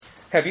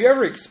Have you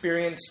ever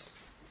experienced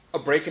a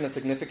break in a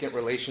significant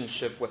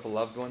relationship with a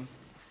loved one?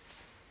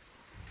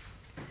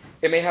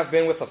 It may have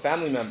been with a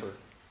family member,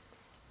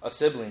 a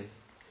sibling,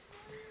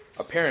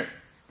 a parent,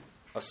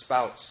 a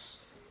spouse,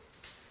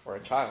 or a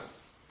child.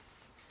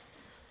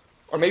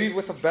 Or maybe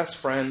with a best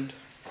friend,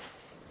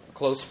 a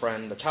close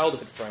friend, a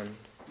childhood friend.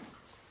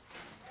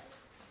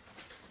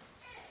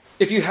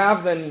 If you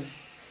have, then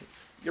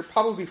you're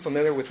probably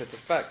familiar with its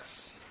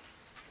effects.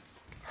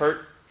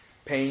 Hurt,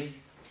 pain,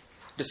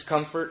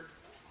 discomfort,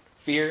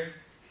 fear,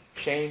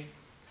 shame,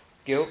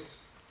 guilt,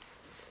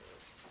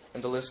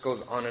 and the list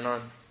goes on and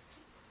on.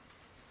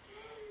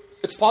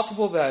 It's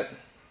possible that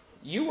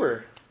you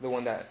were the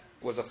one that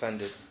was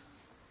offended,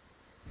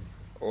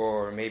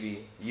 or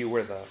maybe you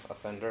were the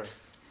offender.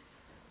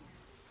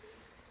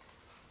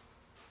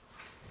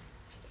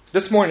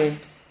 This morning,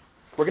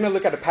 we're going to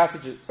look at a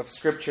passage of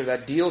Scripture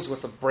that deals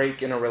with a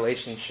break in a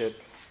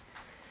relationship.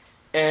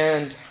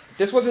 And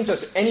this wasn't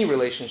just any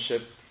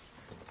relationship.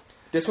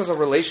 This was a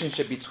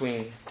relationship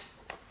between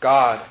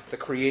God, the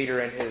Creator,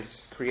 and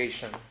His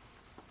creation.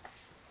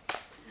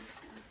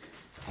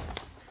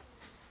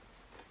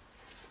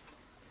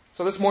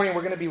 So this morning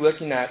we're going to be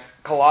looking at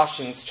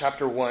Colossians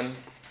chapter 1,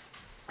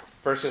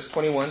 verses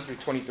 21 through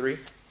 23.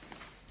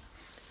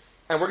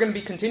 And we're going to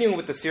be continuing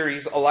with the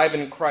series, Alive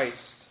in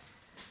Christ.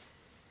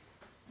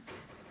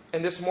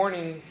 And this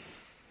morning,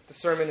 the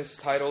sermon is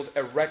titled,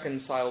 A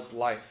Reconciled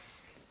Life.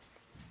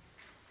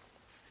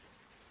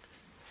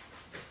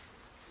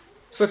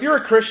 So if you're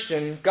a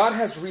Christian, God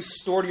has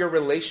restored your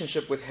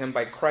relationship with Him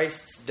by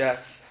Christ's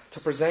death to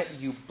present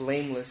you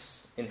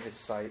blameless in His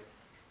sight.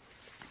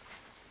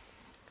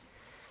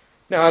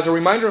 Now, as a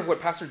reminder of what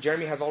Pastor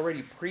Jeremy has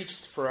already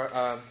preached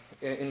in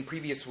the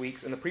previous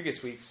weeks,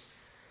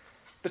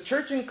 the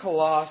church in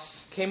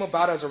Colossus came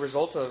about as a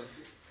result of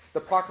the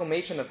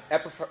proclamation of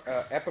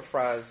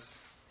Epaphras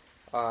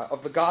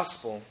of the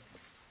gospel.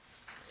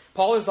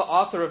 Paul is the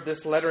author of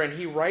this letter, and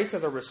he writes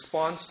as a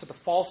response to the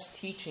false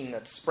teaching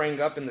that sprang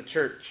up in the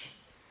church.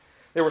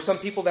 There were some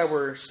people that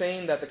were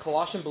saying that the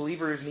Colossian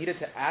believers needed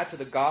to add to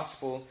the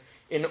gospel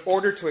in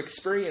order to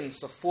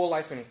experience a full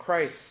life in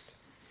Christ.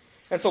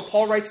 And so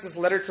Paul writes this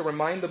letter to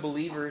remind the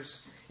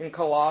believers in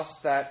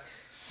Colossus that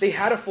they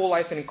had a full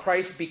life in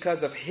Christ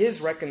because of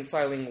His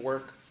reconciling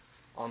work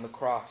on the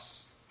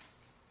cross.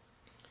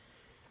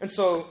 And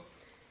so,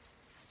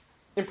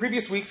 in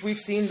previous weeks, we've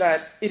seen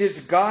that it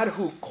is God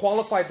who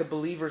qualified the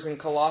believers in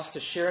Colossus to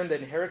share in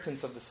the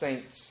inheritance of the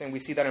saints. And we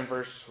see that in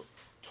verse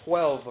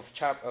 12 of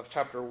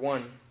chapter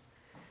 1.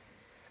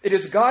 It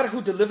is God who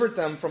delivered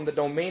them from the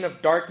domain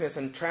of darkness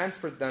and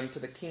transferred them to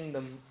the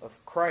kingdom of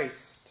Christ.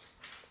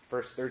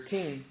 Verse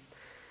 13.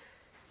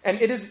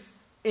 And it is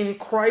in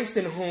Christ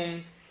in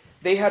whom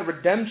they had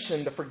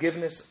redemption, the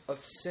forgiveness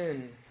of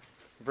sin.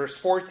 Verse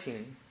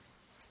 14.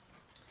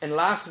 And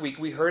last week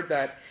we heard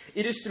that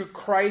it is through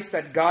Christ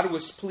that God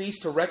was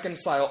pleased to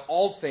reconcile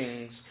all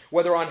things,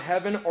 whether on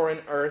heaven or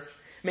in earth,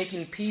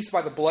 making peace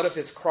by the blood of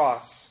His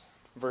cross.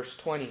 Verse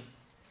 20.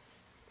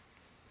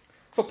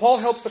 So Paul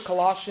helps the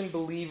Colossian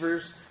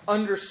believers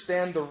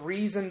understand the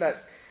reason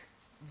that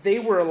they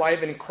were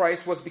alive in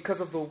Christ was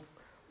because of the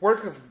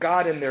work of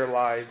God in their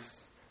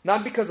lives,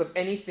 not because of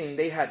anything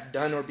they had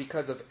done or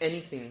because of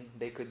anything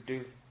they could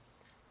do.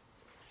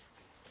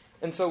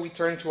 And so we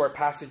turn to our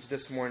passage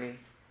this morning.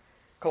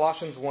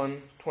 Colossians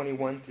 1,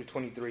 21 through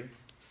 23.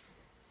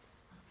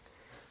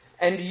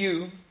 And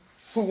you,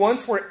 who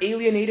once were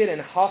alienated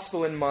and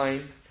hostile in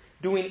mind,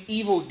 doing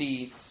evil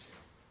deeds,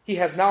 He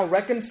has now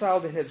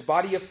reconciled in His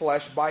body of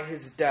flesh by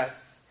His death,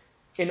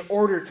 in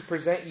order to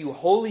present you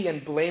holy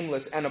and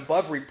blameless and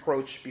above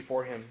reproach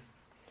before Him.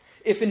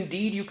 If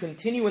indeed you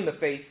continue in the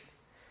faith,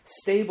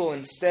 stable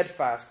and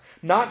steadfast,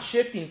 not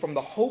shifting from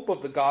the hope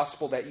of the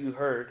gospel that you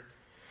heard,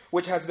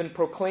 which has been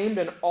proclaimed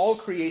in all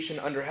creation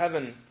under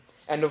heaven,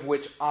 and of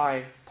which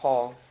I,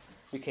 Paul,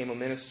 became a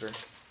minister.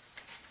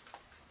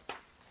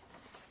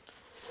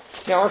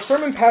 Now, our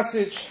sermon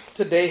passage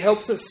today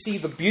helps us see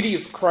the beauty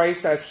of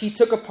Christ as He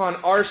took upon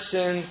our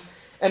sins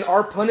and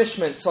our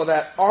punishment so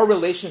that our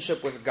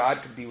relationship with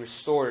God could be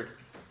restored.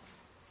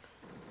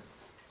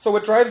 So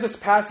what drives this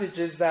passage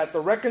is that the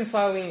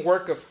reconciling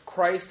work of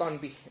Christ on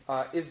behalf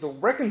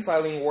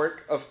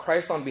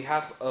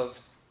of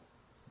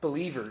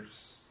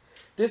believers.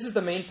 This is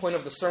the main point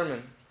of the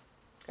sermon.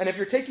 And if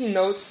you're taking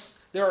notes,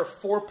 there are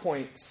 4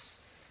 points.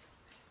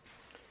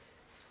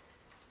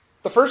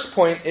 The first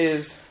point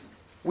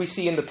we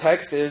see in the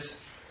text is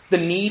the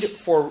need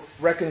for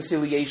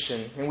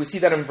reconciliation. And we see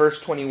that in verse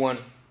 21.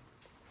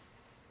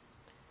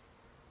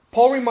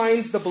 Paul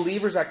reminds the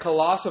believers at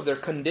Colossus of their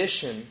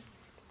condition,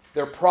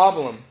 their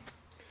problem,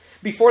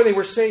 before they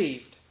were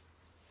saved.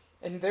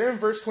 And there in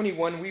verse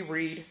 21 we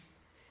read,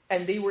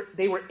 and they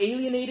were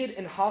alienated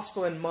and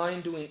hostile in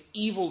mind, doing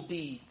evil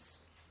deeds.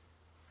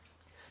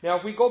 Now,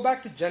 if we go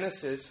back to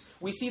Genesis,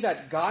 we see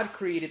that God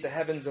created the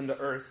heavens and the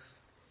earth.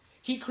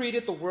 He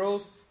created the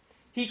world.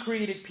 He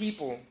created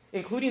people,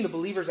 including the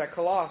believers at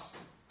Colossus.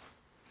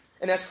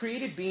 And as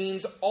created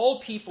beings, all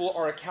people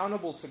are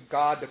accountable to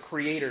God, the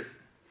Creator.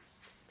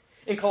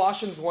 In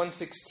Colossians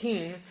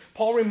 1:16,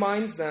 Paul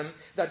reminds them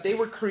that they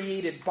were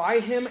created by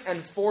him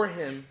and for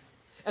him.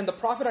 And the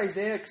prophet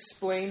Isaiah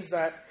explains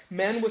that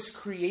man was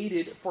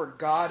created for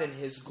God and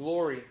his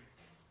glory.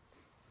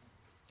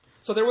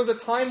 So there was a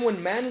time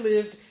when man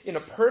lived in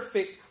a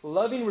perfect,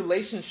 loving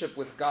relationship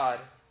with God,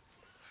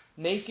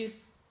 naked,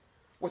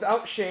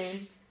 without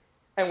shame,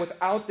 and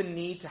without the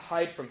need to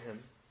hide from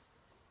him.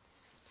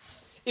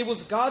 It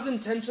was God's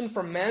intention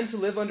for man to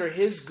live under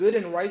his good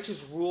and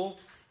righteous rule,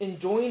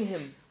 enjoying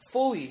him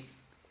fully,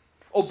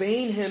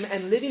 obeying him,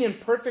 and living in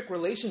perfect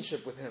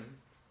relationship with him.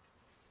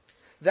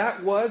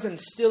 That was and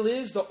still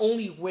is the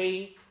only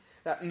way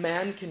that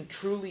man can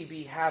truly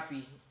be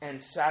happy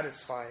and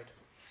satisfied.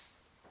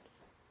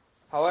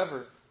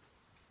 However,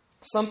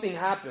 something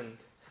happened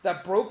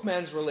that broke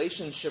man's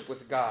relationship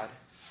with God.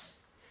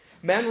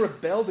 Man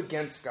rebelled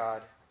against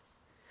God,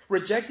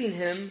 rejecting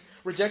him,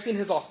 rejecting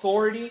his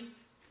authority,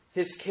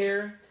 his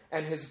care,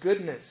 and his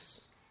goodness.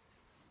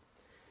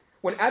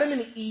 When Adam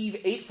and Eve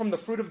ate from the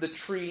fruit of the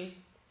tree,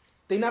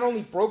 they not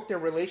only broke their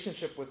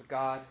relationship with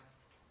God,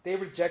 they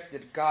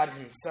rejected God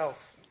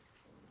himself.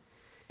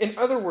 In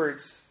other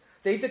words,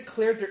 they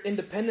declared their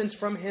independence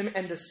from him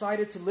and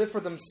decided to live for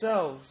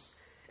themselves,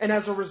 and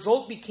as a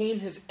result became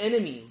his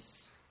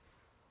enemies.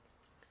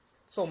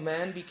 So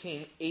man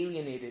became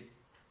alienated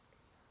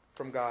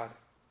from God.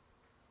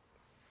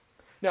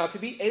 Now, to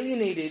be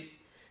alienated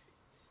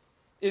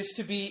is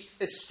to be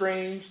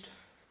estranged,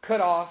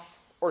 cut off,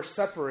 or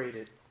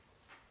separated.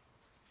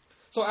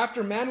 So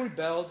after man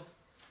rebelled,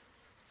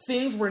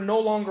 things were no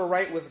longer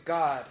right with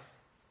God.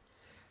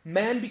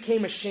 Man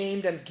became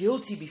ashamed and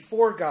guilty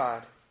before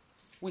God.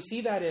 We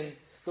see that in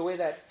the way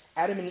that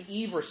Adam and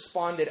Eve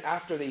responded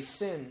after they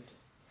sinned.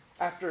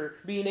 After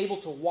being able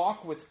to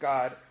walk with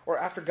God, or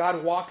after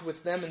God walked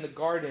with them in the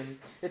garden.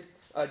 In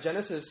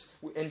Genesis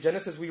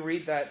we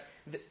read that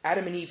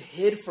Adam and Eve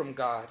hid from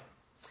God.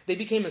 They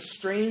became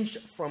estranged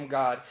from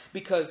God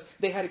because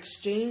they had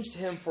exchanged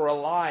him for a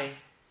lie.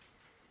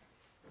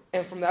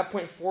 And from that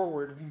point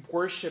forward,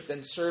 worshipped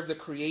and served the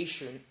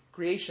creation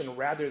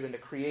rather than the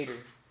Creator.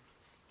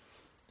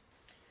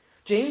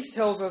 James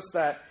tells us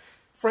that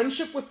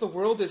friendship with the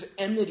world is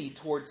enmity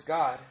towards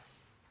God.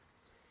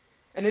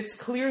 And it's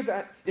clear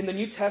that in the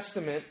New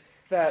Testament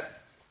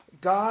that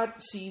God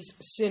sees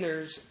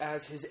sinners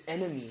as his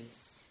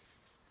enemies.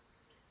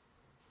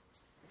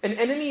 An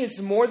enemy is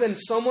more than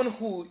someone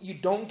who you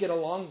don't get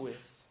along with.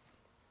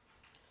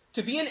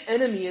 To be an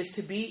enemy is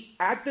to be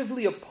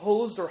actively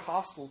opposed or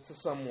hostile to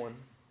someone.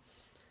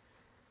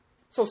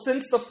 So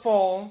since the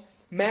fall,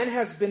 man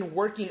has been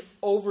working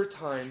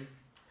overtime,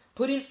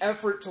 putting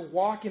effort to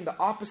walk in the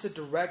opposite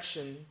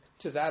direction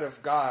to that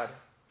of God,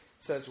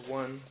 says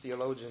one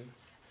theologian.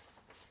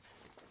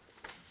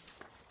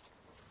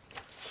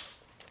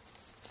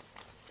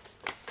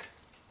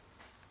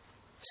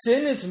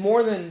 Sin is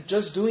more than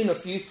just doing a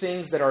few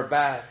things that are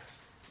bad.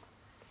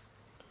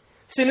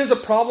 Sin is a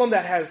problem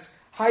that has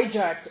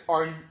hijacked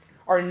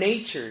our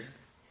nature.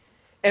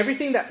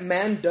 Everything that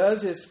man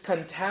does is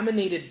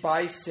contaminated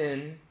by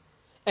sin,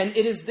 and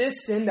it is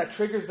this sin that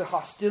triggers the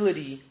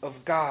hostility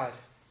of God.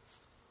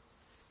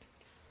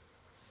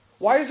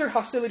 Why is there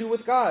hostility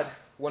with God,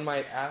 one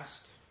might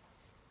ask?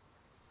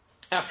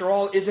 After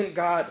all, isn't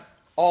God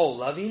all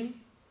loving,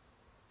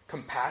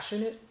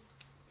 compassionate,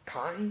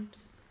 kind?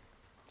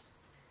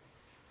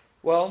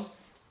 Well,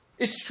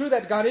 it's true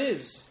that God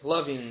is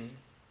loving,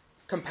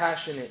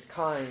 compassionate,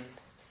 kind,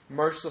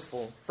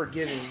 merciful,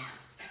 forgiving.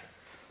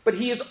 But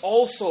he is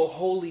also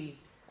holy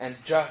and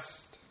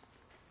just.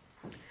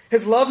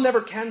 His love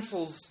never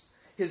cancels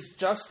his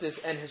justice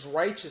and his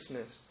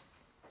righteousness.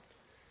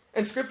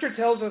 And Scripture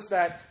tells us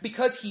that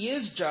because he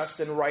is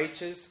just and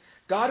righteous,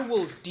 God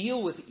will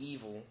deal with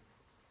evil.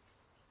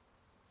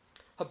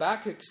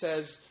 Habakkuk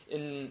says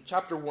in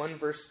chapter 1,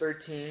 verse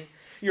 13,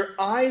 "Your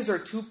eyes are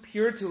too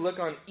pure to look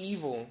on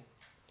evil.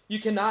 You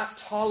cannot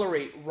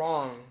tolerate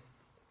wrong."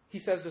 He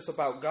says this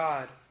about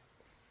God.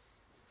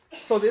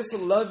 So this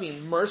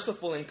loving,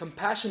 merciful, and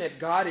compassionate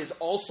God is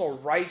also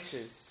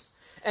righteous,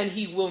 and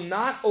he will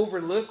not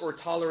overlook or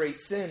tolerate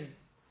sin.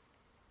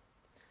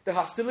 The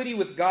hostility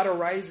with God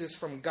arises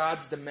from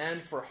God's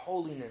demand for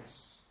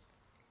holiness.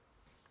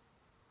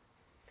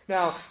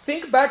 Now,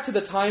 think back to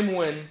the time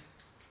when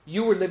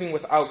you were living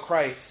without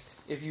Christ,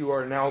 if you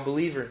are now a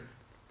believer.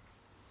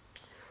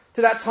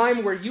 To that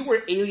time where you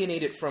were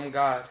alienated from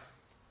God.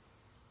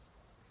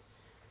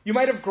 You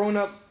might have grown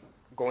up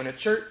going to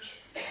church,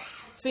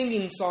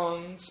 singing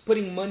songs,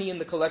 putting money in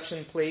the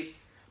collection plate,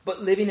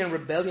 but living in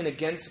rebellion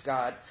against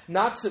God,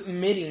 not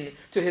submitting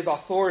to his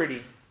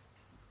authority.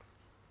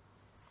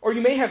 Or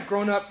you may have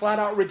grown up flat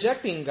out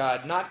rejecting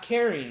God, not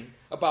caring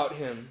about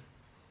him.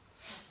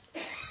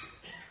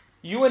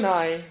 You and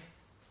I,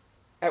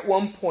 at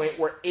one point,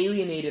 were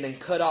alienated and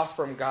cut off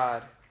from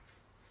God.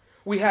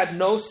 We had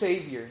no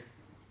Savior,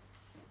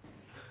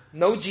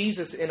 no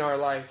Jesus in our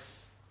life,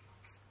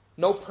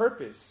 no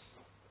purpose.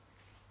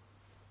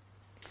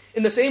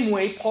 In the same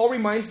way, Paul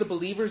reminds the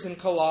believers in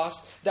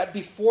Colossae that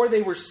before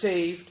they were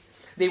saved,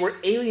 they were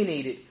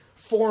alienated,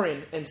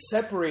 foreign, and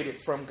separated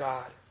from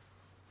God.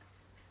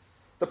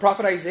 The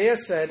prophet Isaiah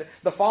said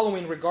the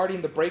following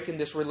regarding the break in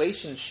this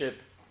relationship.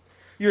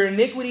 Your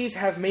iniquities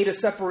have made a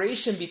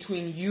separation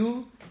between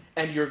you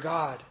and your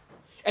God,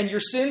 and your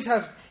sins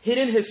have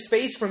hidden his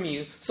face from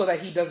you so that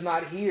he does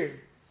not hear.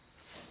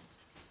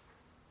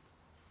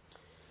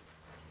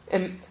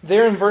 And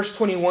there in verse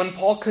 21,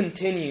 Paul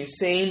continues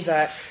saying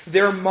that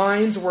their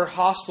minds were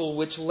hostile,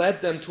 which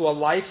led them to a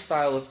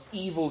lifestyle of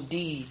evil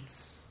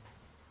deeds.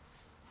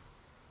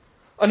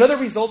 Another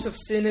result of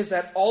sin is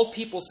that all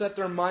people set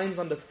their minds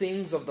on the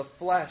things of the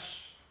flesh.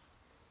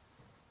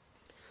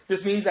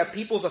 This means that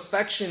people's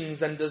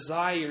affections and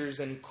desires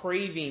and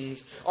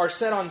cravings are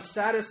set on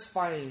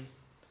satisfying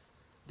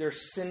their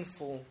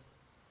sinful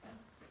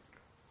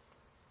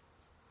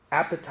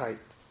appetite.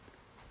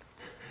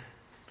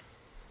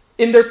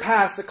 In their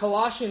past, the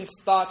Colossians'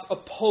 thoughts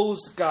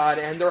opposed God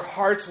and their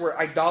hearts were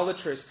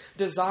idolatrous,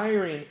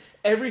 desiring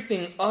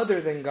everything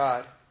other than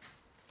God.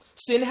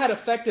 Sin had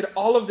affected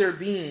all of their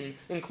being,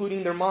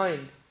 including their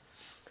mind.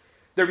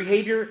 Their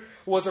behavior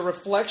was a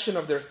reflection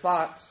of their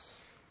thoughts.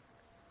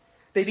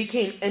 They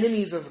became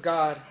enemies of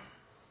God,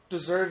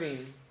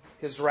 deserving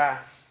his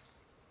wrath.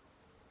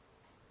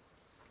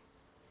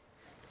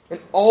 And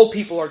all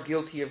people are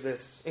guilty of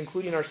this,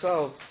 including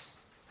ourselves.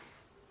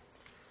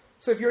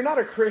 So if you're not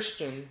a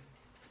Christian,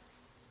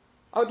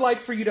 I would like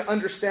for you to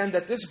understand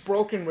that this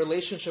broken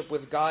relationship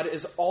with God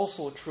is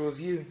also true of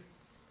you.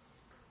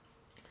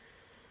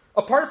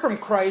 Apart from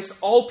Christ,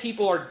 all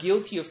people are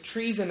guilty of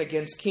treason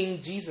against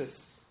King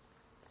Jesus.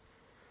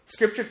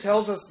 Scripture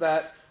tells us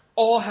that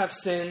all have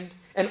sinned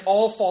and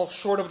all fall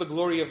short of the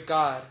glory of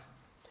God,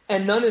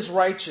 and none is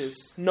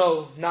righteous,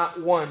 no,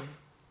 not one.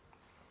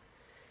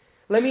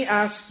 Let me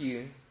ask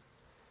you,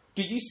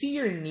 do you see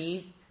your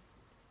need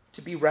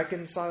to be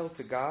reconciled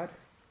to God?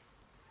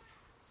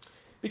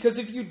 Because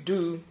if you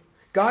do,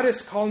 God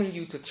is calling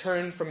you to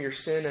turn from your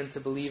sin and to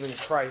believe in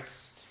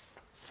Christ.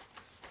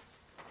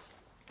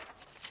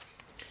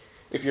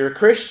 If you're a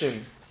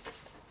Christian,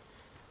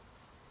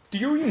 do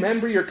you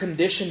remember your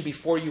condition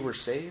before you were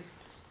saved?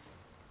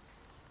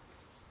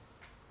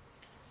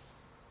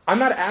 I'm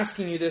not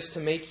asking you this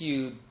to make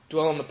you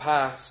dwell on the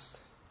past,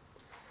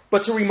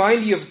 but to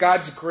remind you of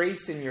God's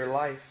grace in your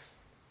life.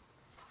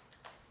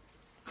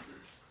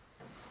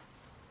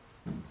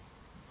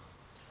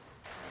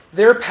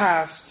 Their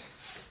past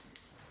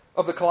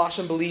of the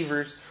Colossian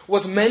believers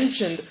was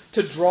mentioned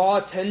to draw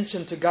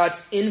attention to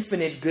God's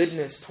infinite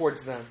goodness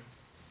towards them.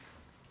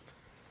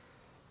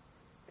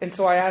 And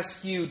so I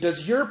ask you,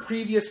 does your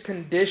previous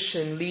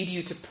condition lead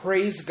you to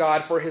praise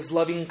God for his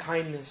loving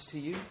kindness to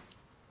you?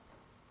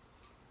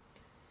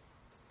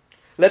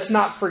 Let's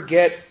not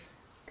forget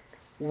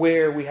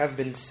where we have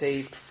been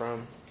saved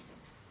from.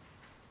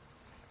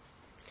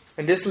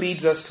 And this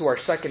leads us to our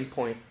second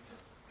point,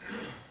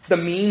 the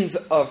means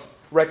of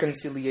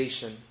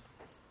reconciliation.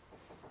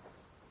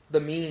 The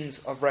means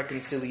of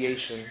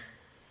reconciliation.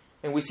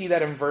 And we see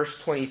that in verse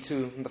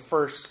 22, in the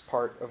first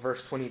part of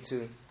verse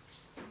 22.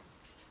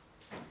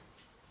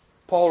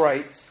 Paul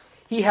writes,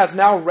 he has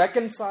now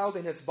reconciled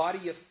in his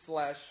body of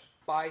flesh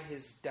by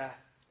his death.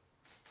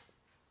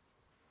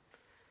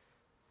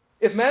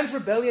 If man's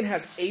rebellion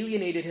has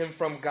alienated him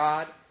from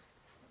God,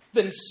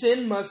 then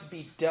sin must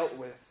be dealt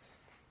with.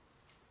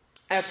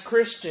 As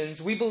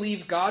Christians, we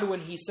believe God when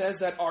he says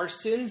that our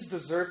sins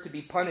deserve to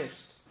be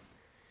punished.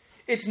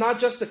 It's not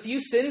just a few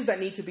sins that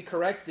need to be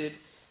corrected.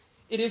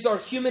 It is our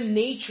human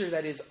nature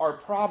that is our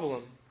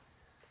problem.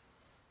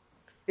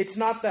 It's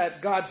not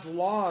that God's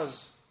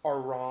laws are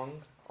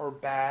wrong or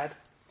bad.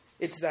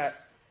 It's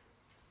that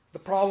the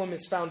problem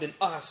is found in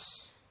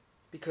us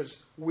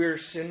because we're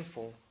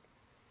sinful.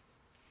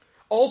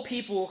 All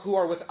people who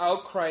are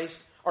without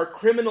Christ are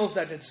criminals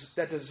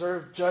that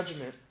deserve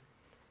judgment.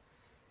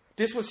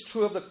 This was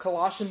true of the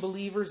Colossian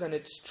believers, and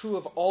it's true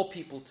of all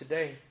people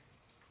today.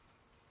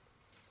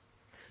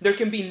 There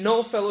can be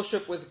no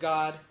fellowship with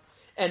God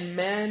and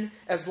man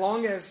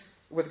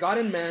with God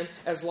and man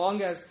as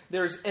long as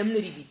there is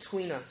enmity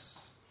between us.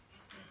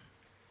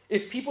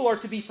 If people are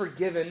to be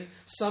forgiven,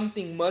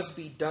 something must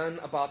be done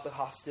about the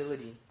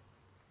hostility.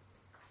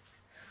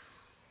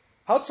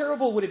 How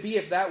terrible would it be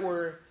if that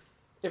were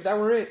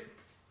it?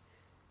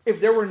 If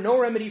there were no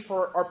remedy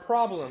for our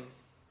problem,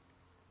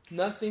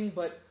 nothing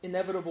but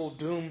inevitable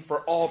doom for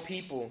all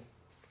people.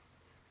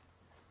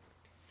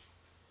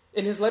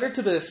 In his letter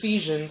to the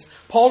Ephesians,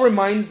 Paul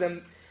reminds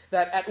them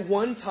that at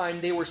one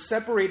time they were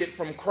separated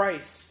from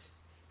Christ,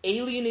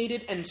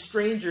 alienated and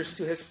strangers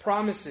to his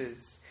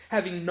promises,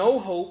 having no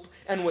hope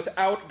and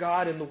without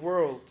God in the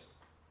world.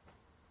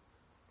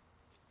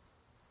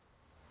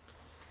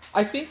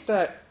 I think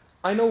that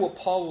I know what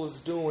Paul was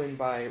doing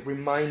by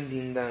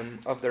reminding them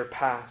of their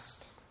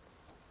past.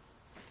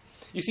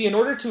 You see, in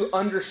order to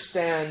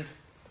understand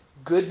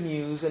good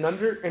news and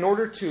in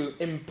order to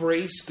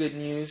embrace good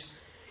news,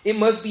 it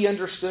must be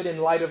understood in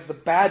light of the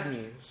bad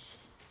news.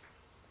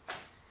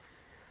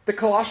 The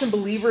Colossian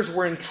believers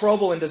were in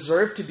trouble and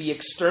deserved to be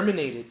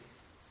exterminated.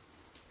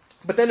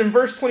 But then in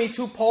verse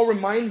 22, Paul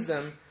reminds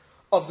them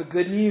of the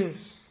good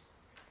news.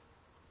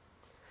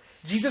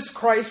 Jesus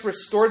Christ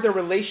restored their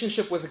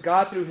relationship with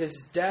God through his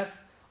death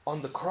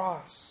on the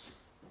cross.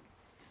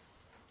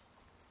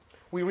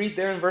 We read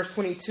there in verse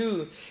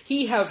 22,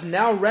 he has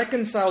now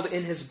reconciled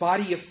in his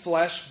body of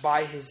flesh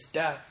by his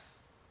death.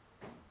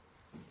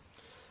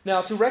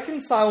 Now, to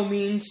reconcile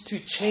means to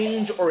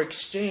change or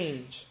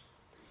exchange.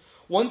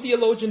 One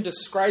theologian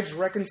describes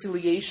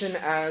reconciliation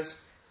as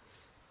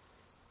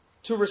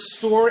to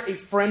restore a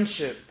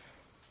friendship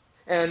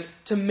and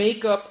to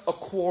make up a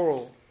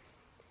quarrel.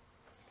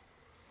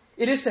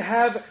 It is to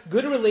have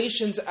good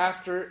relations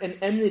after an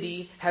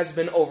enmity has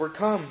been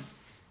overcome.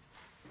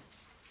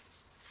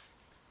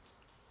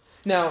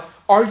 Now,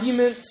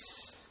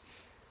 arguments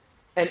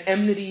and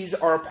enmities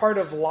are a part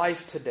of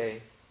life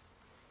today.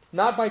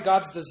 Not by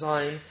God's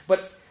design,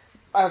 but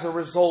as a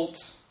result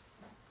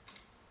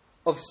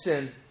of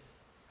sin.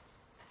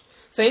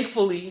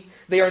 Thankfully,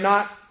 they are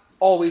not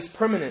always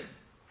permanent.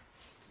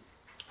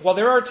 While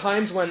there are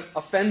times when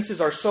offenses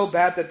are so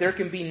bad that there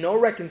can be no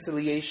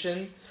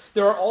reconciliation,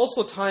 there are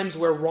also times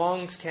where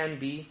wrongs can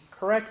be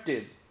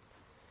corrected.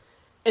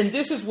 And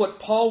this is what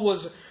Paul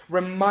was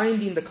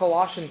reminding the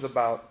Colossians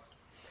about.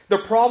 The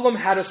problem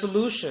had a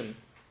solution.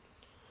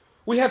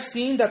 We have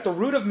seen that the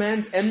root of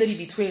man's enmity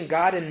between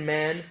God and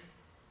man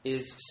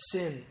is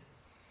sin.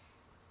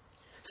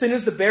 Sin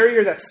is the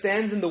barrier that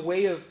stands in the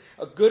way of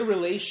a good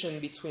relation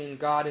between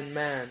God and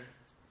man.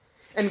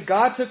 And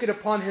God took it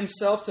upon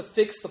himself to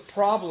fix the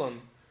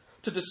problem,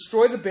 to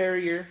destroy the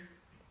barrier,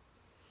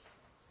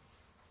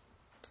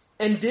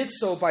 and did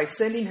so by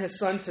sending his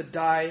Son to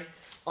die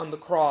on the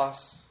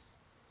cross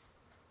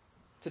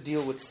to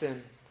deal with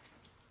sin.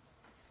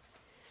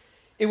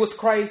 It was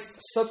Christ's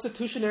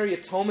substitutionary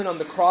atonement on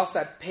the cross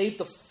that paid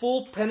the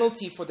full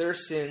penalty for their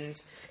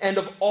sins and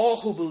of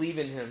all who believe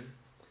in him,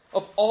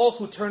 of all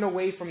who turn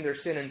away from their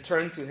sin and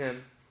turn to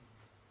him.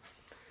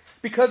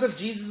 Because of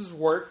Jesus'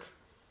 work,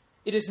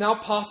 it is now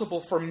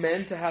possible for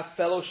men to have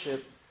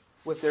fellowship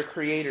with their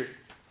Creator.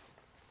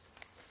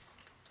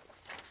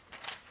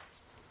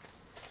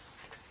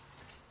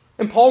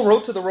 And Paul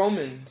wrote to the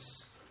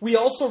Romans, we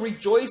also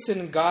rejoice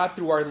in God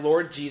through our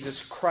Lord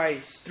Jesus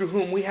Christ, through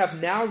whom we have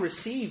now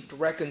received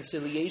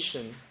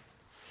reconciliation.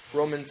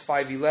 Romans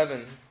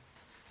 5:11.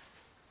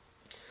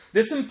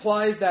 This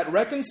implies that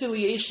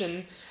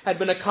reconciliation had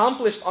been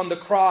accomplished on the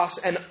cross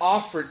and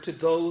offered to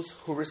those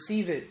who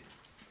receive it.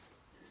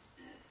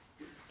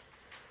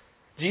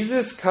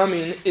 Jesus'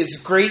 coming is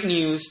great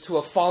news to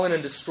a fallen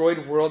and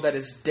destroyed world that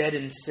is dead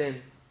in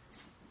sin.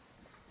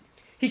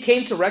 He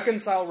came to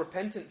reconcile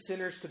repentant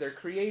sinners to their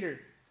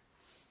Creator.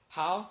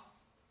 How?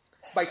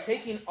 By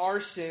taking our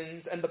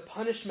sins and the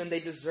punishment they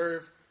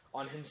deserve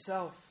on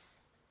himself.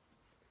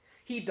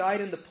 He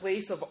died in the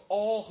place of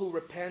all who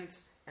repent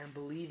and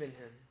believe in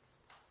him.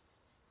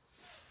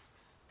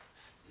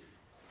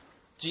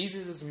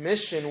 Jesus'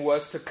 mission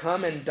was to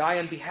come and die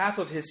on behalf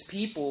of his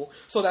people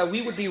so that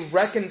we would be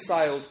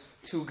reconciled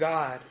to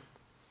God.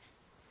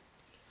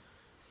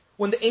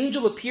 When the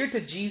angel appeared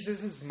to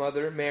Jesus'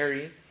 mother,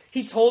 Mary,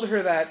 he told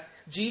her that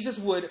Jesus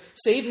would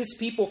save his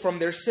people from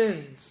their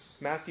sins.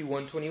 Matthew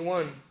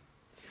 1:21.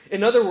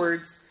 In other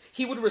words,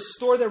 he would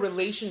restore their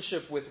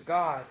relationship with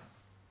God.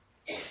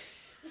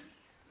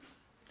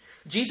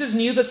 Jesus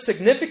knew the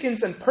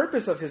significance and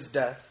purpose of his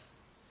death.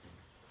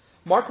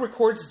 Mark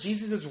records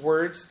Jesus'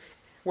 words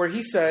where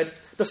he said,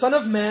 "The Son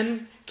of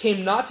Man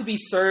came not to be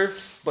served,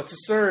 but to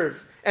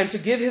serve, and to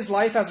give his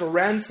life as a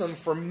ransom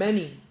for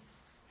many."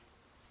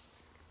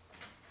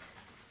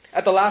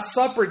 At the Last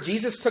Supper,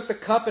 Jesus took the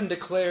cup and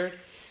declared,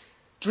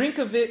 "Drink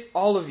of it,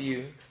 all of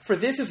you, for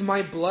this is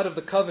my blood of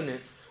the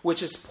covenant,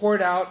 which is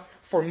poured out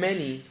for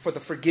many for the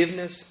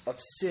forgiveness of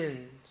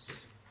sins."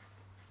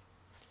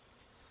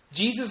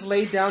 Jesus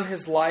laid down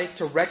his life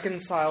to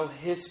reconcile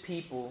his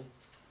people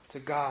to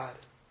God.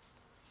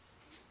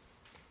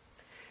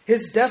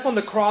 His death on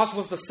the cross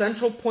was the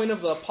central point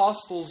of the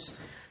apostles'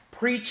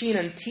 preaching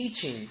and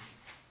teaching.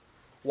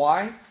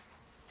 Why?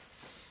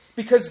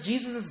 Because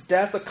Jesus'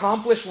 death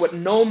accomplished what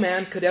no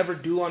man could ever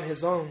do on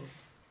his own,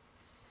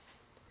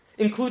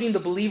 including the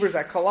believers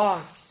at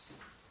Colossus.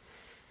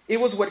 It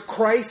was what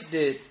Christ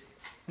did,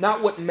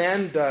 not what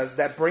man does,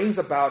 that brings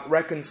about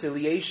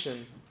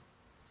reconciliation.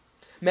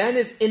 Man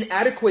is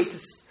inadequate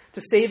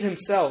to save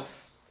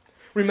himself.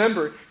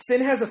 Remember,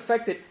 sin has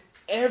affected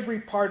every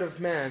part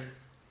of man,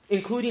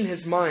 including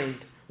his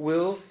mind,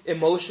 will,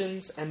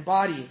 emotions, and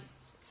body.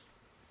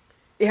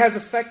 It has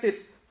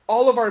affected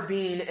all of our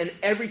being and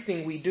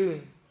everything we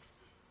do.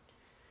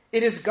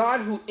 It is God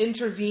who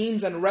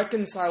intervenes and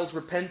reconciles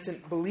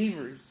repentant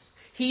believers.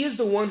 He is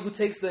the one who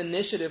takes the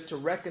initiative to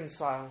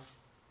reconcile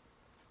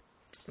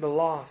the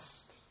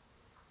lost.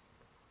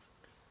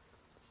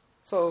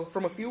 So,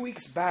 from a few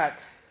weeks back,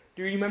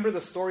 do you remember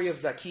the story of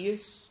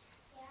Zacchaeus?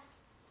 Yeah.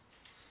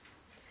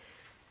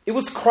 It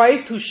was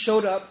Christ who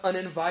showed up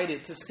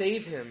uninvited to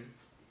save him.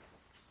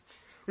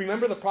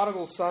 Remember the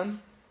prodigal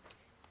son?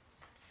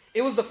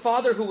 It was the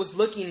father who was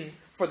looking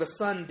for the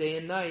son day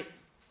and night.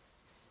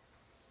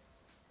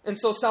 And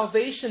so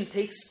salvation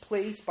takes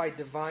place by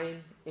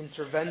divine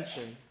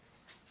intervention.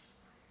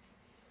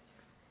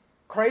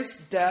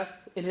 Christ's death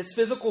in his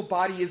physical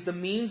body is the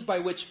means by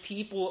which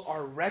people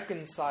are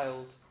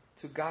reconciled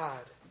to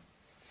God.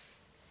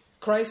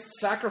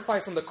 Christ's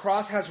sacrifice on the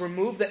cross has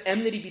removed the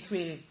enmity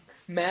between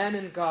man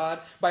and God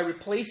by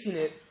replacing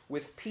it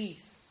with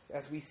peace,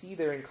 as we see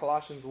there in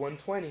Colossians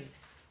 1:20.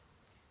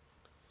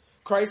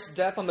 Christ's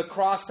death on the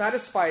cross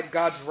satisfied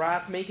God's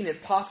wrath, making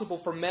it possible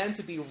for man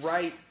to be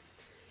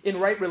in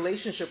right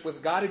relationship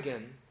with God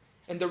again.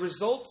 And the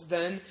result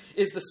then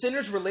is the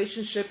sinner's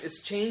relationship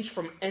is changed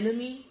from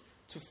enemy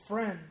to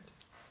friend.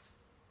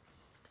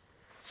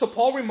 So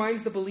Paul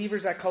reminds the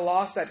believers at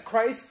Colossus that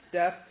Christ's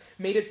death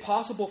made it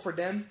possible for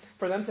them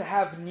to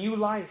have new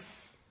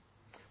life,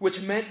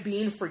 which meant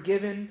being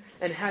forgiven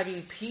and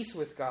having peace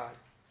with God.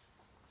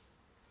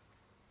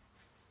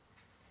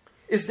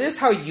 Is this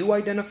how you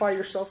identify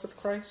yourself with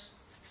Christ?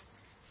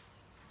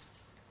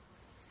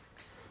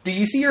 Do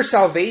you see your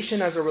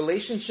salvation as a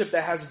relationship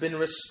that has been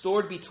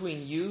restored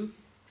between you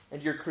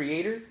and your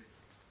Creator?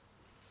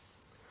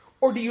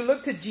 Or do you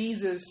look to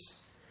Jesus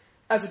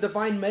as a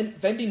divine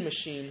vending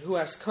machine who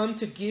has come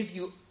to give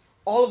you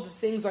all of the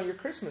things on your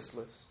Christmas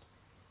list?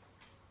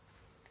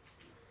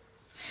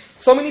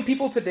 So many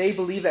people today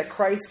believe that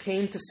Christ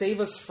came to save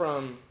us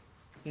from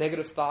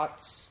negative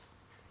thoughts,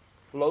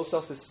 low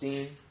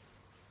self-esteem,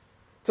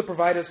 to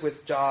provide us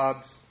with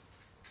jobs.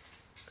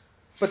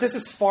 But this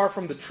is far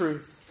from the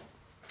truth.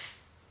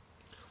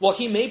 While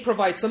He may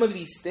provide some of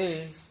these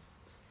things,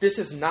 this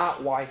is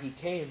not why He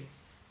came.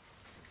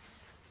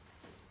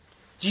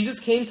 Jesus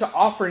came to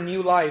offer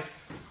new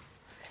life,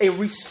 a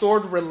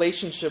restored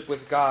relationship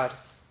with God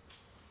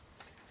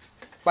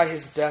by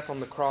His death on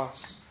the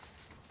cross.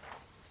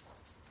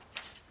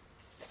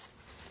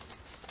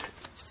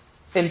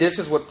 And this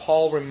is what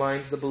Paul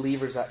reminds the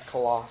believers at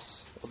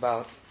Colossus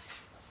about.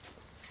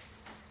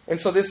 And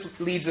so this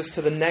leads us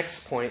to the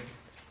next point,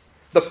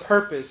 the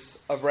purpose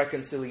of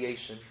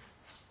reconciliation.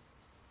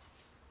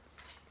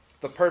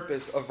 The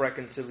purpose of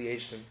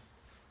reconciliation.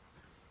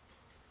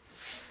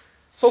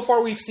 So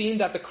far we've seen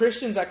that the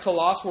Christians at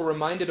Colossus were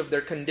reminded of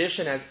their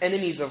condition as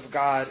enemies of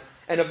God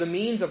and of the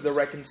means of the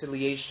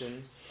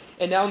reconciliation.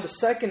 And now in the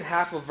second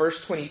half of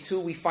verse 22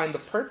 we find the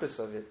purpose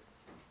of it.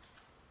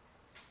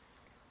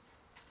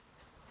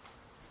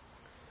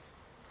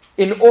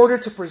 In order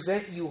to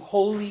present you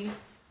holy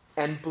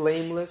and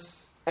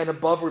blameless and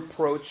above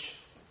reproach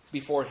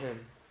before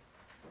Him.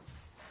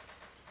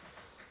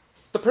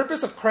 The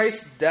purpose of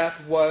Christ's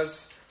death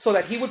was so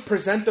that He would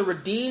present the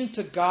redeemed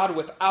to God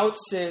without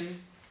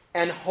sin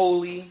and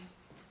holy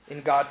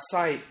in God's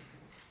sight.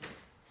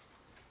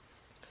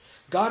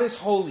 God is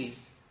holy,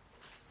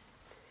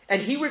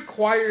 and He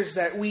requires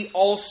that we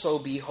also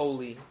be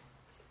holy.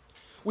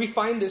 We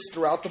find this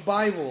throughout the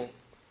Bible.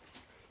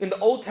 In the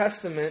Old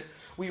Testament,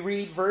 we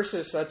read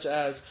verses such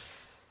as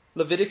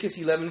Leviticus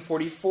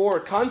 11:44,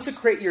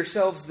 "Consecrate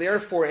yourselves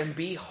therefore and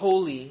be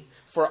holy,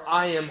 for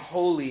I am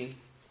holy."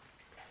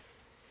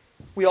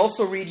 We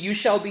also read, "You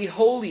shall be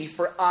holy,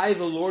 for I,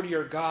 the Lord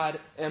your God,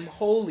 am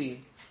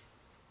holy."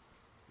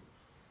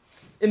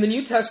 In the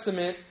New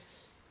Testament,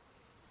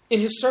 in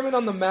His Sermon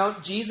on the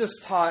Mount, Jesus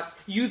taught,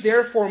 "You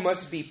therefore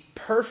must be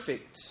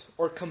perfect,"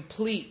 or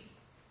complete,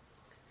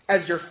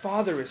 "as your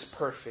Father is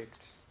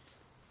perfect."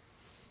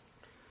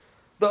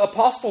 The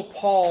Apostle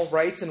Paul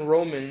writes in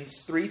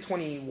Romans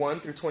 3:21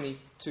 through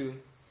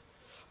 22,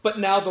 "But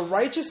now the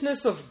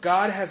righteousness of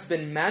God has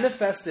been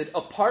manifested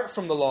apart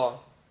from the law,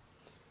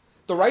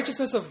 the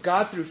righteousness of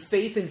God through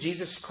faith in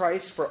Jesus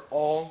Christ for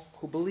all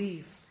who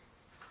believe."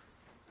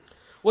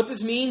 What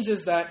this means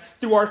is that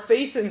through our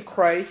faith in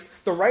Christ,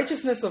 the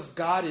righteousness of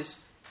God is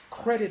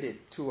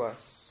credited to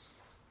us.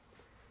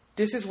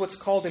 This is what's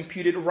called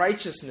imputed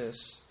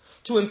righteousness.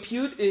 To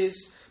impute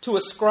is to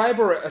ascribe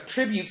or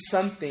attribute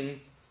something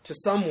to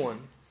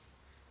someone.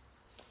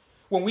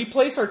 When we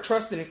place our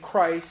trust in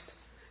Christ,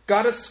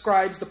 God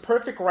ascribes the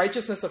perfect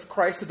righteousness of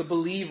Christ to the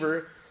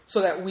believer so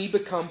that we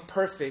become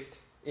perfect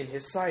in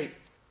His sight.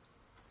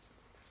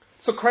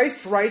 So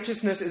Christ's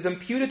righteousness is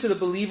imputed to the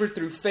believer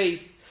through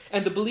faith,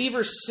 and the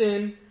believer's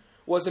sin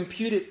was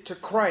imputed to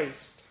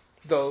Christ,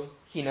 though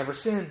He never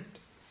sinned.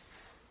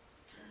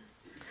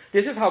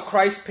 This is how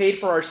Christ paid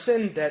for our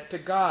sin debt to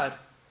God.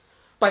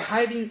 By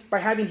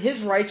having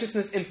His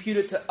righteousness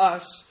imputed to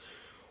us,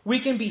 we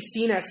can be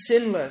seen as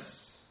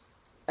sinless,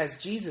 as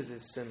Jesus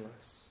is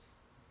sinless.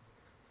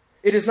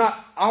 It is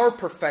not our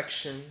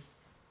perfection,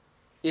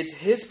 it's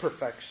His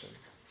perfection.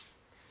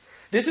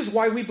 This is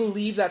why we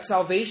believe that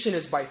salvation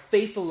is by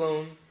faith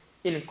alone,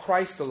 in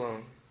Christ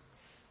alone.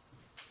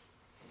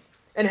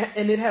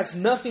 And it has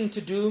nothing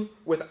to do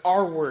with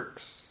our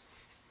works.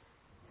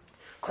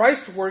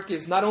 Christ's work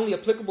is not only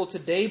applicable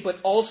today, but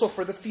also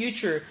for the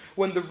future,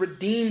 when the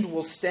redeemed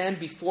will stand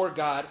before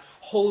God,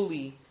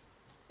 holy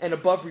and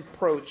above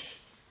reproach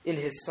in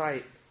His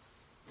sight.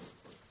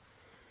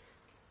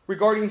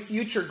 Regarding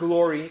future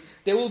glory,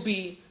 there will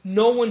be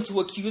no one to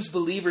accuse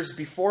believers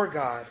before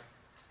God.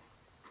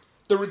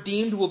 The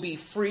redeemed will be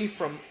free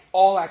from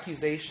all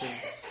accusations.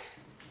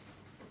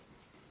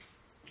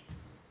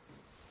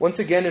 Once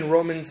again in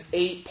Romans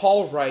 8,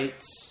 Paul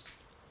writes,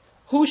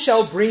 Who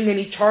shall bring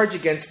any charge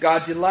against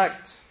God's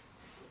elect?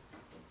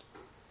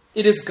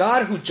 It is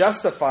God who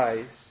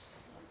justifies.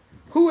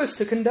 Who is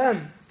to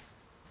condemn?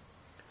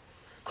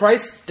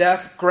 Christ's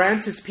death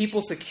grants his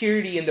people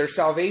security in their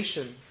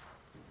salvation.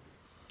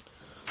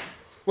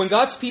 When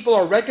God's people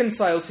are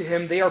reconciled to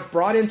him, they are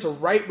brought into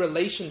right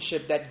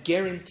relationship that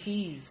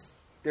guarantees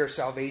their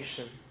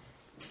salvation.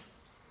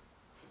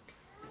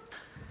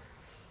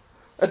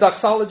 A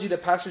doxology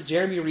that Pastor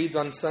Jeremy reads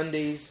on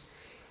Sundays,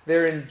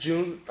 there in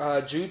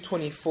Jude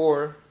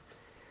 24,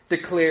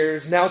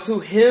 declares, "Now to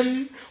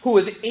him who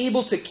is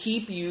able to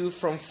keep you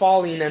from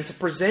falling and to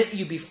present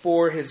you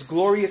before his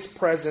glorious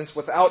presence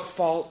without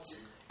fault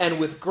and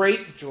with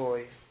great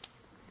joy."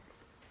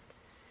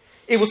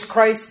 It was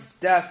Christ's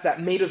death that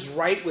made us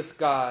right with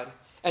God,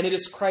 and it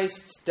is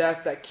Christ's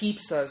death that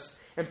keeps us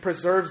and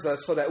preserves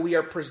us so that we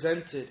are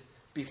presented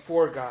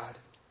before God,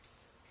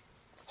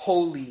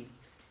 holy,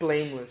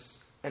 blameless,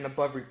 and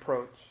above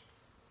reproach.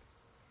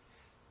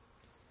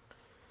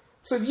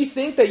 So if you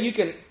think that you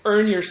can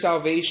earn your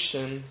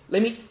salvation,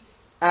 let me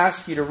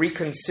ask you to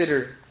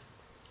reconsider.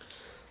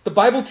 The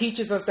Bible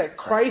teaches us that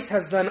Christ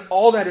has done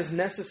all that is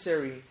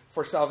necessary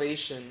for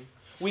salvation.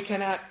 We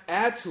cannot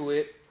add to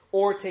it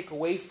or take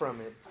away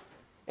from it.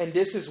 And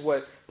this is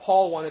what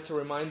Paul wanted to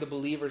remind the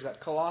believers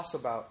at Colossae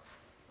about.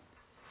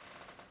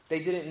 They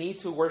didn't need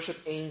to worship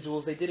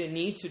angels. They didn't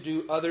need to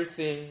do other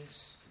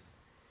things.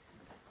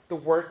 The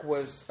work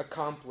was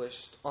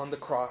accomplished on the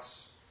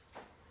cross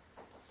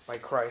by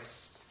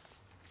Christ.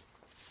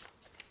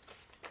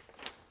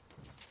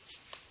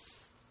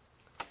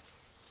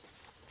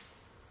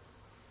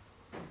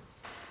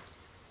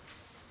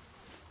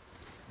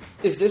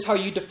 Is this how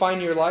you define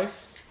your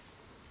life?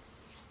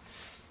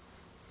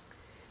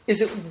 Is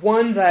it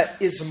one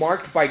that is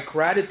marked by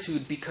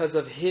gratitude because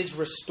of his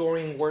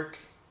restoring work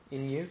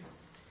in you?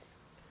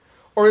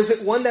 Or is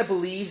it one that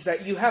believes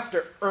that you have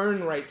to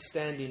earn right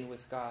standing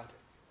with God?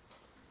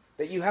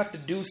 That you have to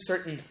do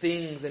certain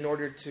things in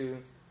order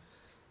to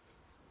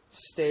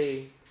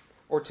stay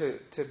or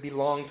to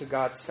belong to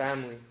God's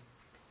family?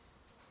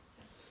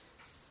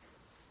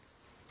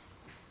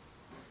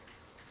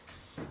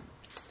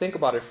 Think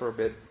about it for a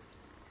bit.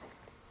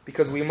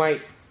 Because we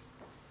might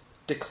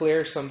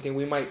declare something,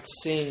 we might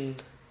sing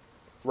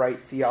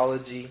right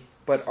theology,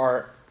 but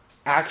our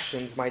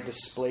actions might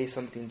display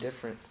something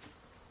different.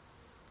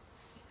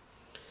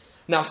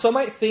 Now, some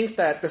might think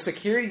that the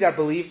security that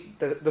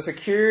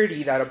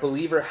a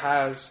believer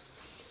has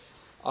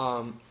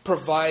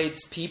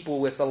provides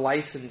people with a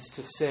license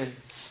to sin.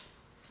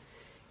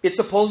 It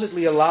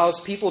supposedly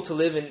allows people to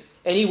live in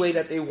any way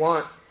that they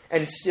want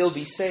and still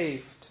be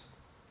saved.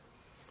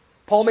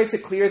 Paul makes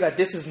it clear that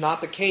this is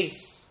not the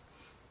case.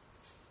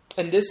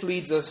 And this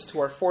leads us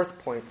to our fourth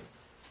point,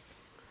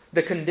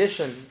 the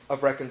condition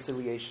of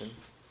reconciliation.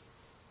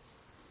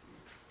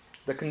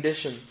 The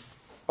condition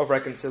of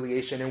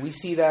reconciliation. And we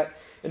see that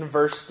in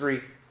verse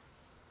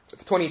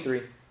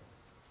 23.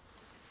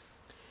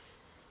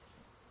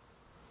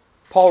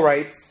 Paul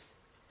writes,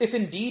 "If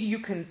indeed you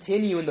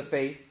continue in the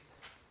faith,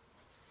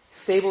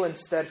 stable and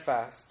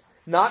steadfast,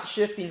 not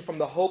shifting from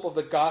the hope of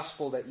the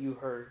gospel that you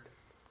heard,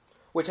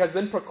 which has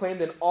been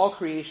proclaimed in all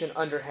creation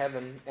under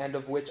heaven, and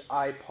of which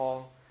I,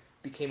 Paul,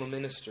 became a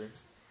minister."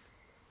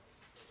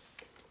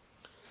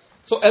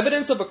 So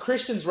evidence of a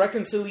Christian's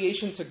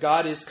reconciliation to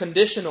God is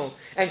conditional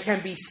and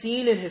can be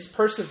seen in his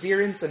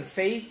perseverance in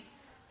faith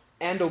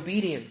and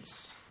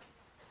obedience.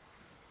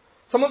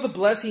 Some of the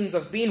blessings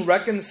of being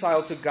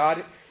reconciled to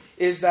God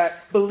is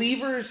that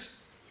believers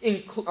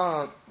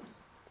are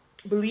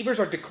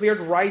declared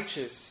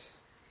righteous.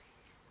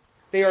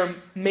 They are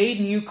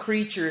made new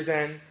creatures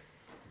and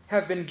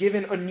have been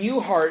given a new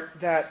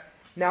heart that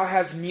now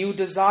has new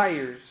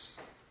desires.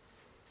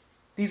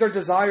 These are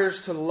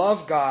desires to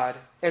love God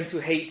and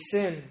to hate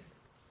sin.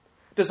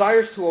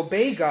 Desires to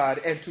obey God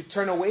and to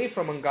turn away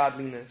from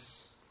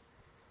ungodliness.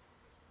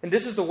 And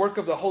this is the work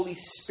of the Holy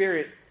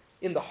Spirit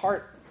in the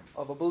heart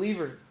of a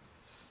believer.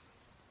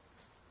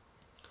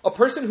 A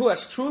person who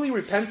has truly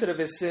repented of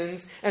his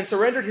sins and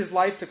surrendered his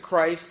life to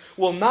Christ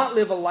will not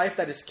live a life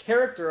that is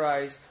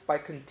characterized by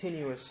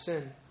continuous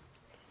sin.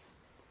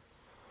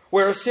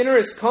 Where a sinner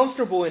is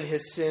comfortable in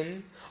his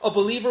sin, a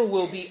believer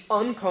will be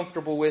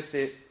uncomfortable with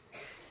it,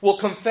 will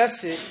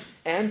confess it,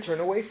 and turn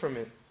away from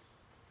it.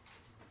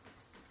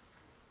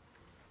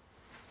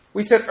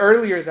 We said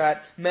earlier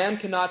that man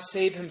cannot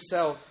save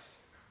himself.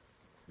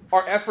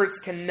 Our efforts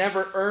can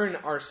never earn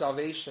our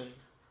salvation.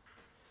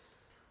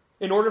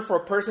 In order for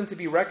a person to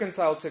be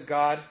reconciled to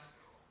God,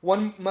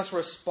 one must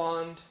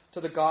respond to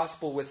the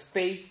gospel with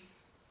faith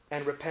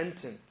and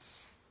repentance.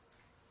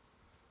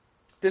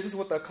 This is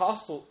what the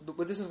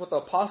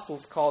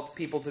apostles called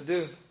people to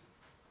do.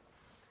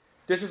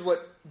 This is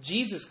what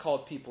Jesus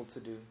called people to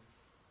do.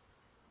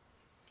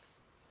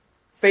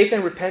 Faith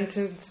and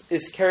repentance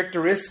is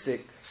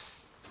characteristic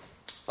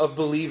of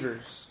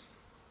believers.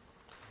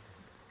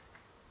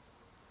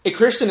 A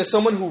Christian is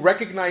someone who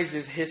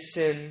recognizes his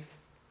sin,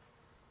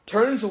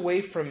 turns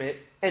away from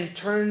it, and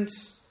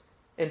trusts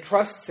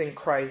in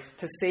Christ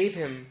to save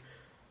him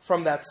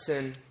from that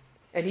sin.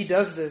 And he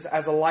does this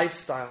as a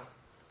lifestyle,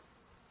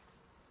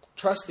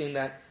 trusting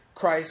that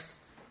Christ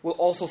will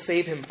also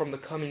save him from the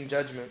coming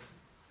judgment.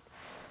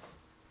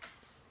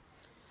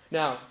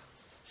 Now,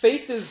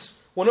 faith is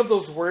one of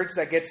those words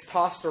that gets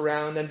tossed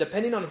around, and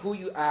depending on who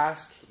you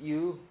ask,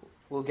 you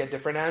will get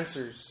different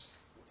answers.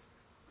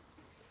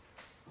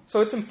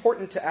 So it's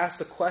important to ask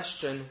the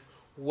question,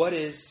 what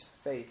is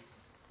faith?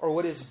 Or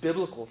what is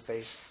biblical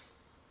faith?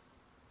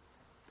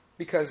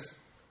 Because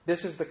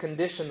this is the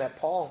condition that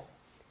Paul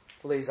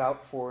lays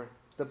out for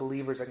the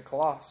believers in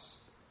Colossus.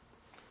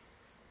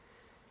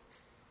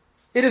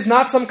 It is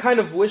not some kind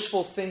of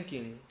wishful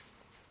thinking.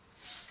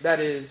 That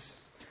is,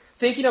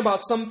 thinking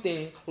about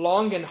something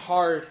long and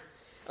hard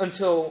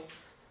until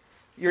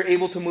you're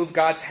able to move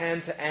God's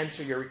hand to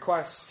answer your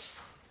request.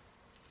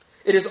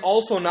 It is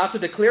also not to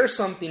declare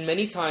something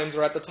many times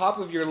or at the top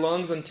of your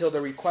lungs until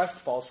the request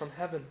falls from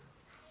heaven.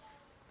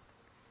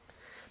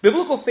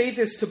 Biblical faith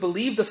is to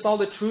believe the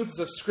solid truths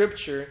of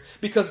Scripture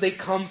because they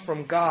come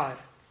from God.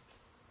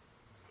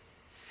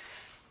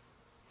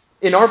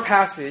 In our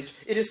passage,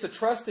 it is to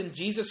trust in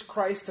Jesus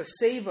Christ to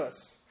save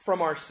us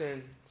from our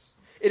sins.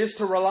 It is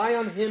to rely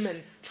on Him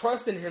and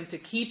trust in Him to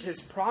keep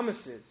His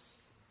promises.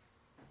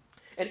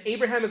 And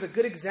Abraham is a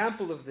good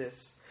example of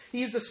this.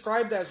 He is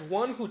described as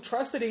one who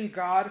trusted in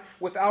God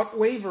without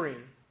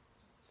wavering.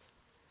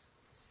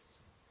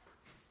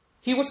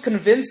 He was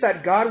convinced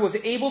that God was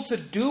able to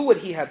do what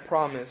He had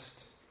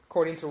promised,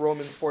 according to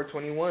Romans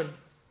 4:21.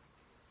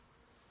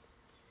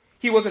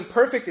 He wasn't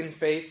perfect in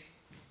faith,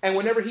 and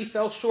whenever he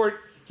fell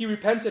short, he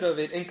repented of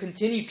it and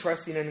continued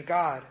trusting in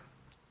God.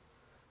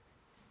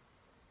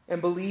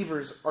 And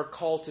believers are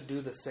called to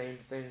do the same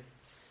thing.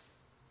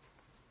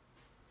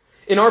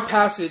 In our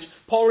passage,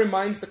 Paul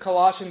reminds the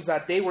Colossians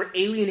that they were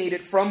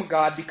alienated from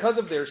God because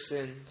of their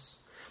sins.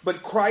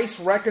 But Christ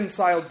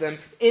reconciled them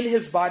in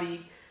His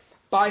body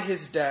by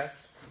His death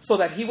so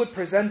that He would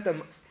present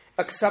them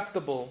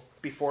acceptable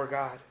before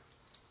God.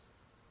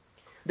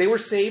 They were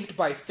saved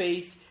by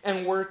faith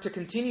and were to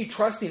continue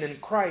trusting in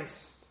Christ.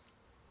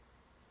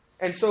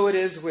 And so it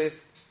is with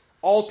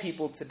all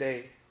people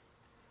today.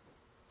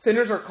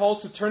 Sinners are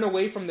called to turn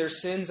away from their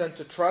sins and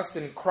to trust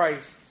in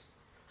Christ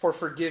for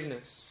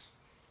forgiveness.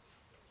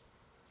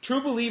 True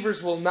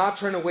believers will not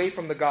turn away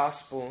from the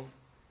gospel,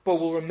 but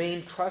will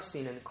remain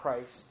trusting in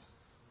Christ,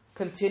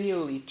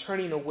 continually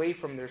turning away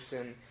from their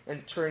sin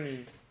and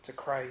turning to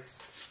Christ.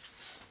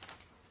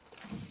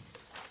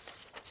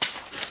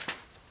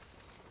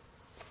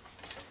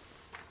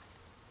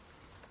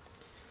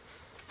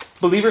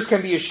 Believers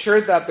can be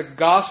assured that the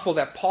gospel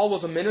that Paul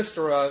was a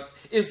minister of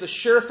is the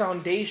sure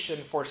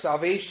foundation for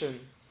salvation.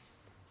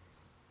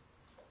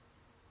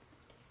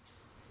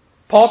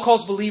 Paul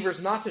calls believers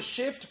not to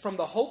shift from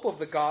the hope of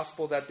the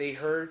gospel that they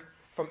heard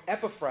from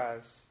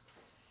Epaphras.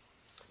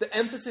 The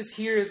emphasis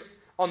here is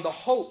on the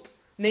hope,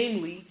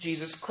 namely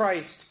Jesus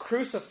Christ,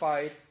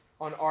 crucified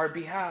on our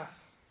behalf.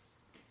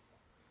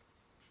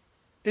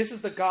 This is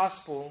the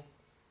gospel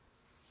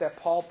that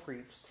Paul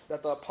preached,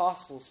 that the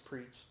apostles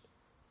preached.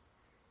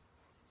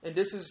 And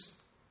this is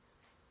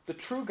the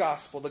true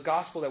gospel, the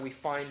gospel that we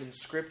find in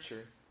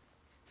Scripture.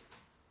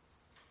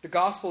 The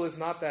gospel is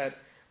not that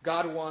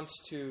God wants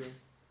to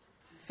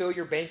fill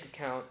your bank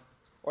account,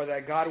 or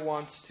that God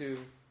wants to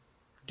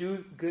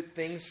do good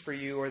things for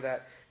you, or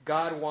that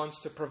God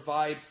wants to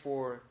provide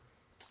for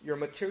your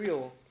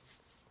material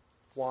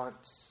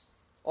wants.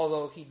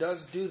 Although He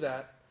does do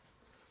that,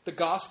 the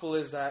gospel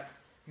is that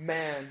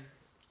man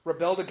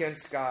rebelled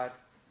against God,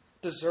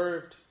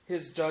 deserves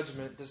His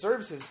judgment,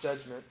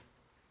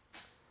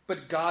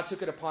 but God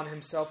took it upon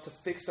Himself to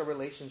fix the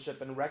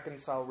relationship and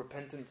reconcile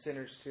repentant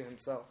sinners to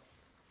Himself.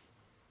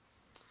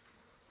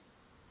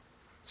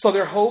 So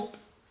their hope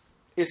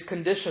is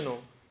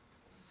conditional.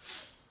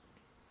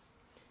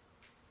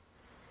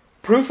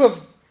 Proof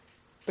of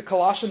the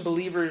Colossian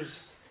believers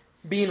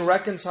being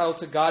reconciled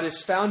to God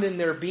is found in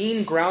their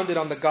being grounded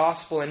on the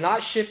gospel and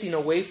not shifting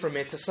away from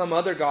it to some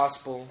other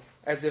gospel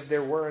as if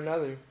there were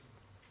another.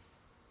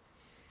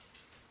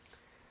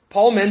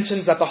 Paul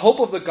mentions that the hope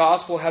of the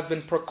gospel has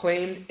been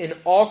proclaimed in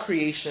all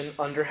creation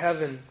under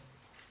heaven.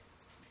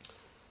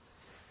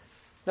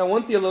 Now,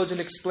 one theologian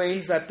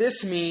explains that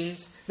this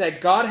means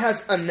that God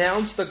has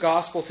announced the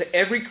gospel to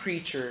every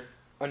creature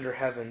under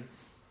heaven.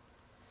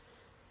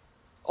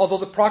 Although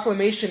the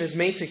proclamation is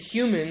made to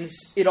humans,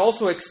 it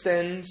also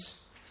extends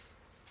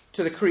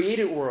to the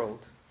created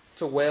world,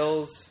 to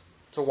whales,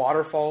 to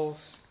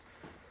waterfalls,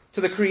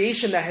 to the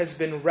creation that has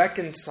been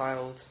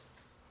reconciled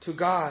to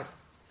God.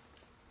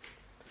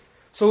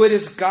 So it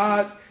is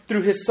God,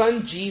 through His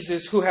Son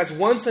Jesus, who has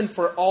once and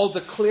for all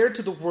declared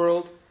to the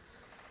world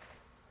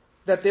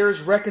that there is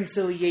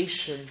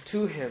reconciliation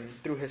to Him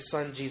through His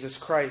Son Jesus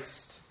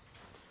Christ.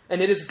 And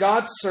it is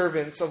God's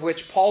servants, of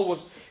which Paul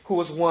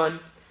was one,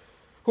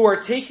 who are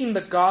taking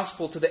the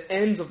gospel to the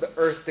ends of the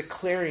earth,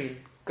 declaring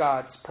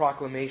God's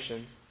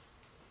proclamation.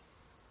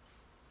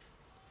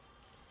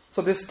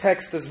 So this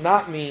text does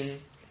not mean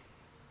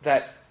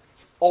that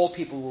all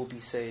people will be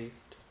saved.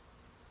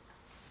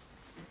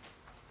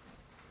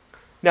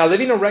 Now,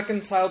 living a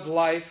reconciled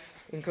life,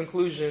 in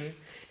conclusion,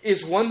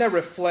 is one that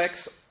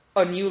reflects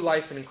a new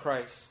life in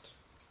Christ.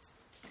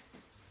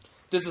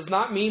 This does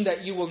not mean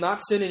that you will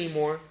not sin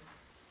anymore,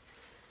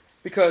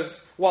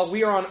 because while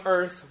we are on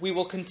earth, we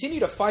will continue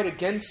to fight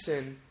against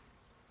sin.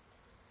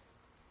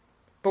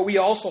 But we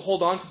also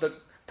hold on to the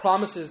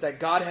promises that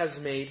God has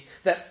made,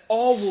 that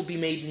all will be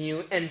made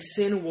new and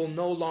sin will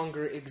no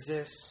longer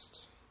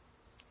exist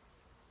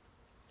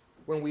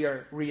when we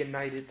are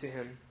reunited to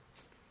Him.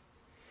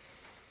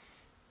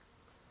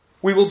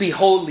 We will be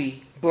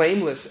holy,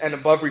 blameless, and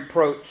above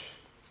reproach.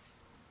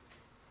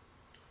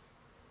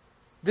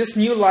 This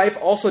new life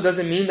also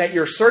doesn't mean that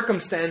your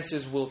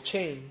circumstances will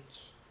change.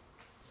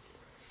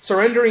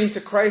 Surrendering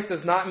to Christ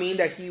does not mean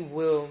that He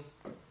will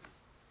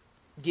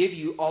give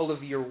you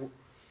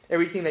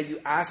everything that you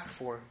ask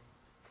for,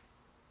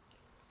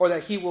 or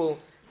that He will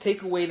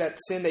take away that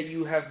sin that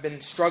you have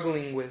been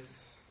struggling with.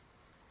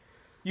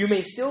 You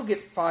may still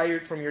get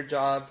fired from your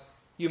job.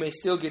 You may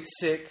still get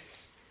sick.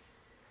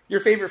 Your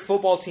favorite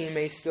football team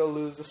may still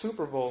lose the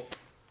Super Bowl.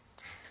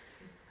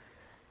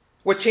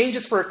 What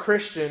changes for a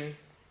Christian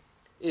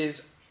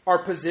is our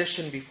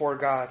position before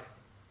God.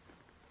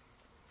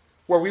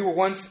 Where we were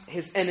once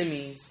His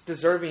enemies,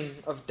 deserving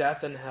of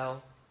death and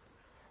hell,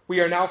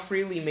 we are now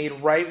freely made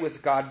right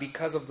with God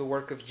because of the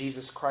work of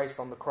Jesus Christ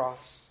on the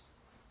cross.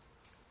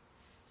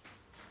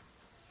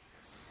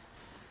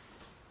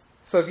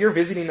 So if you're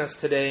visiting us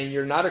today and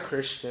you're not a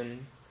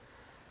Christian,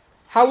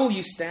 how will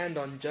you stand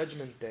on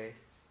Judgment Day?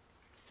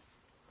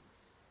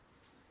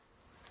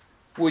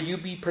 Will you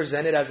be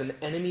presented as an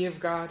enemy of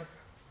God,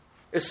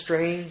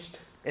 estranged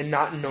and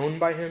not known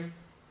by Him?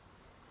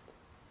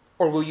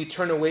 Or will you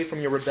turn away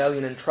from your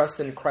rebellion and trust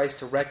in Christ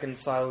to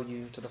reconcile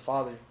you to the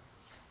Father?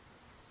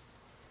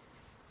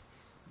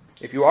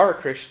 If you are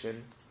a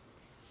Christian,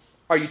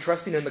 are you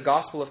trusting in the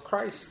gospel of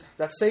Christ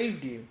that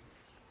saved you?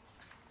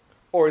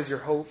 Or is your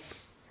hope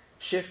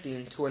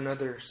shifting to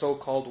another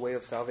so-called way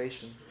of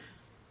salvation?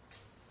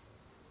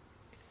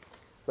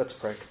 Let's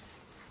pray.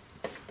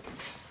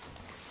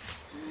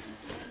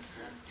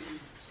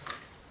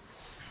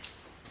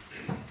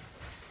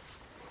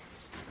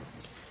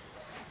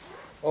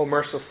 O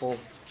merciful,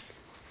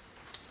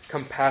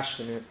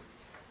 compassionate,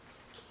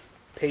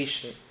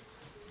 patient,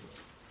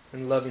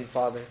 and loving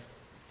Father,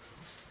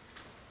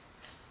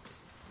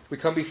 we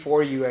come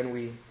before You and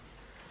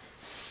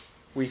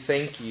we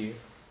thank You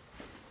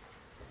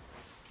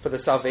for the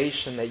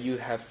salvation that You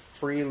have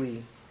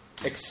freely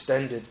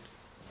extended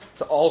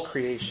to all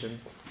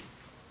creation.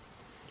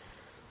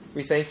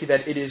 We thank You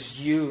that it is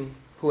You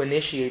who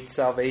initiates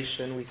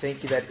salvation. We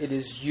thank You that it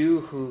is You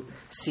who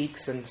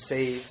seeks and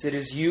saves. It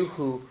is You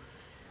who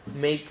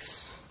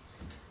makes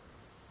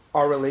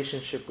our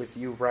relationship with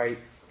You right.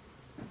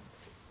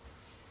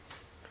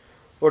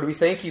 Lord, we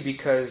thank You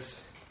because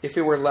if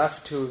it were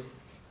left to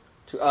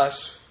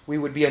us, we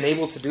would be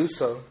unable to do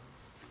so.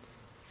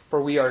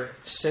 For we are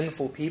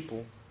sinful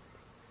people.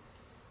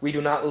 We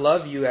do not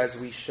love You as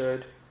we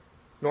should,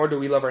 nor do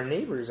we love our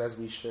neighbors as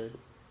we should.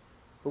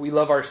 But we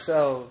love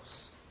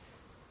ourselves.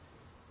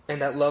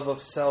 And that love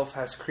of self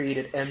has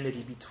created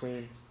enmity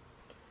between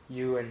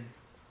You and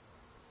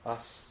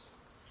us.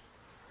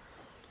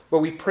 But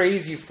we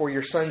praise You for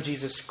Your Son,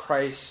 Jesus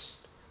Christ,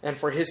 and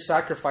for His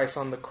sacrifice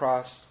on the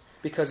cross,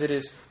 because it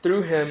is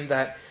through Him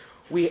that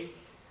we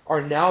are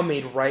now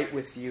made right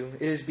with You.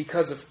 It is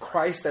because of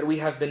Christ that we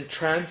have been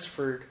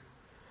transferred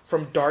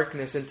from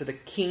darkness into the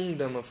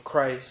kingdom of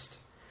Christ.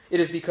 It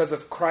is because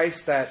of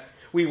Christ that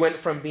we went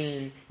from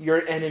being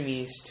Your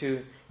enemies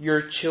to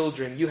Your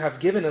children. You have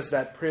given us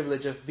that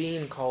privilege of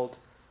being called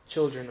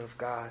children of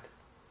God.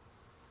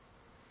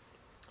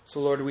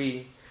 So Lord,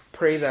 we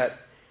pray that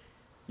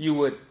You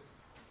would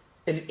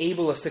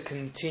enable us to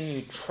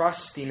continue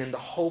trusting in the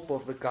hope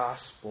of the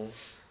gospel,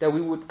 that we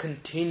would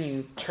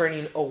continue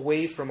turning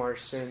away from our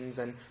sins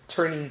and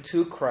turning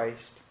to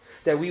Christ,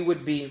 that we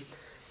would be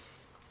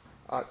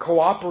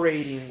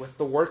cooperating with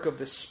the work of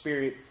the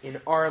Spirit in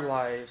our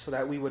lives so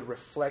that we would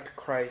reflect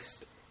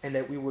Christ and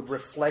that we would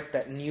reflect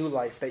that new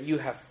life that You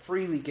have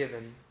freely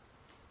given,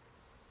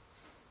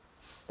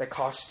 that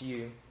cost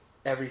You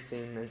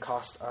everything and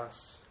cost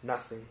us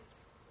nothing.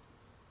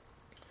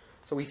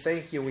 So we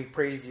thank You and we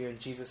praise You in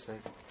Jesus'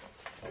 name.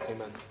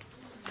 Amen.